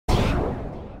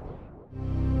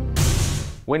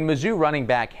When Mizzou running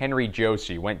back Henry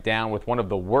Josey went down with one of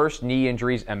the worst knee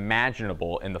injuries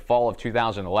imaginable in the fall of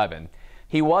 2011,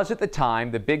 he was at the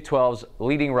time the Big 12's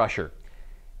leading rusher.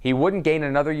 He wouldn't gain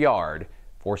another yard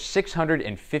for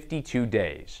 652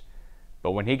 days.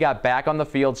 But when he got back on the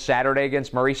field Saturday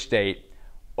against Murray State,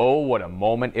 oh, what a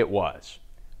moment it was.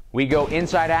 We go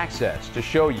inside access to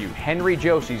show you Henry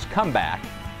Josey's comeback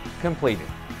completed.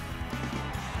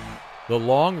 The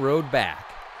long road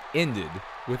back ended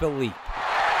with a leap.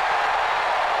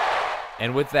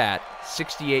 And with that,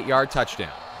 68-yard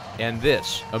touchdown. And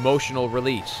this emotional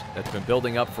release that's been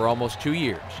building up for almost 2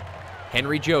 years,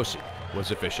 Henry Josey was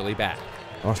officially back.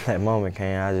 Once that moment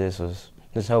came, I was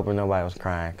just hoping nobody was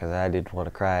crying, because I didn't want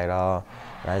to cry at all.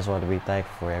 I just wanted to be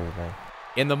thankful for everything.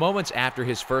 In the moments after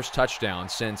his first touchdown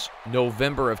since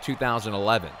November of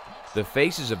 2011, the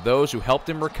faces of those who helped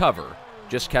him recover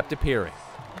just kept appearing.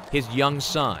 His young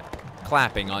son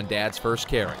clapping on Dad's first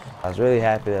carry. I was really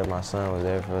happy that my son was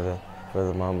there for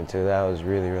the moment too. That was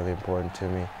really, really important to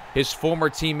me. His former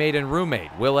teammate and roommate,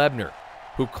 Will Ebner,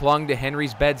 who clung to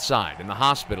Henry's bedside in the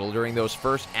hospital during those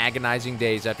first agonizing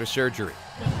days after surgery.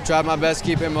 Tried my best to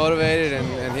keep him motivated,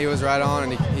 and he was right on,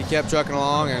 and he kept trucking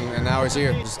along, and now he's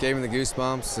here. Just gave him the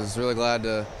goosebumps. I was really glad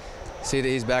to see that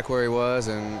he's back where he was,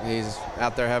 and he's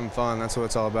out there having fun. That's what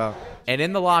it's all about. And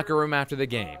in the locker room after the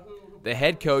game, the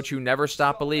head coach who never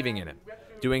stopped believing in him,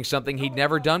 doing something he'd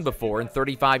never done before in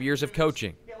 35 years of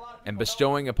coaching, and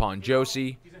bestowing upon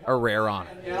Josey a rare honor.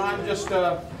 And I'm just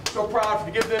so proud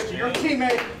to give this to your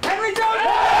teammate, Henry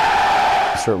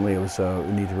Josey! Certainly it was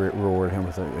neat to reward him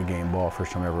with a game ball.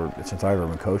 First time ever since I've ever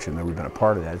been coaching that we've been a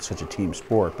part of that. It's such a team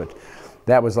sport, but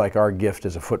that was like our gift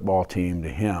as a football team to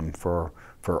him for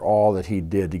all that he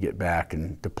did to get back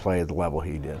and to play at the level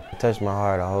he did. It touched my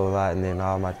heart a whole lot, and then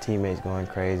all my teammates going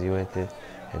crazy with it,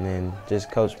 and then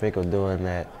just Coach Mickle doing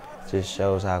that just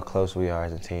shows how close we are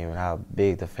as a team and how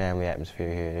big the family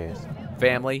atmosphere here is.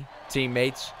 Family,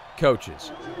 teammates,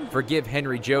 coaches. Forgive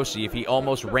Henry Josey if he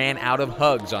almost ran out of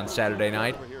hugs on Saturday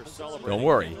night. Don't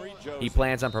worry, he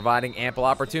plans on providing ample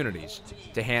opportunities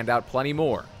to hand out plenty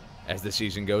more as the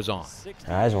season goes on.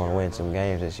 I just want to win some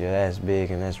games this year. That's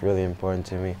big, and that's really important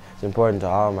to me. It's important to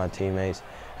all my teammates.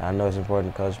 I know it's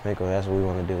important to Coach Mickle. That's what we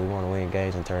want to do. We want to win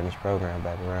games and turn this program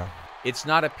back around. It's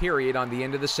not a period on the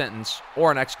end of the sentence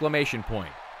or an exclamation point.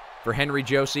 For Henry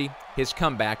Josey, his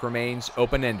comeback remains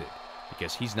open-ended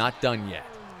because he's not done yet.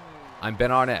 I'm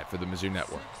Ben Arnett for the Mizzou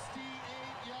Network.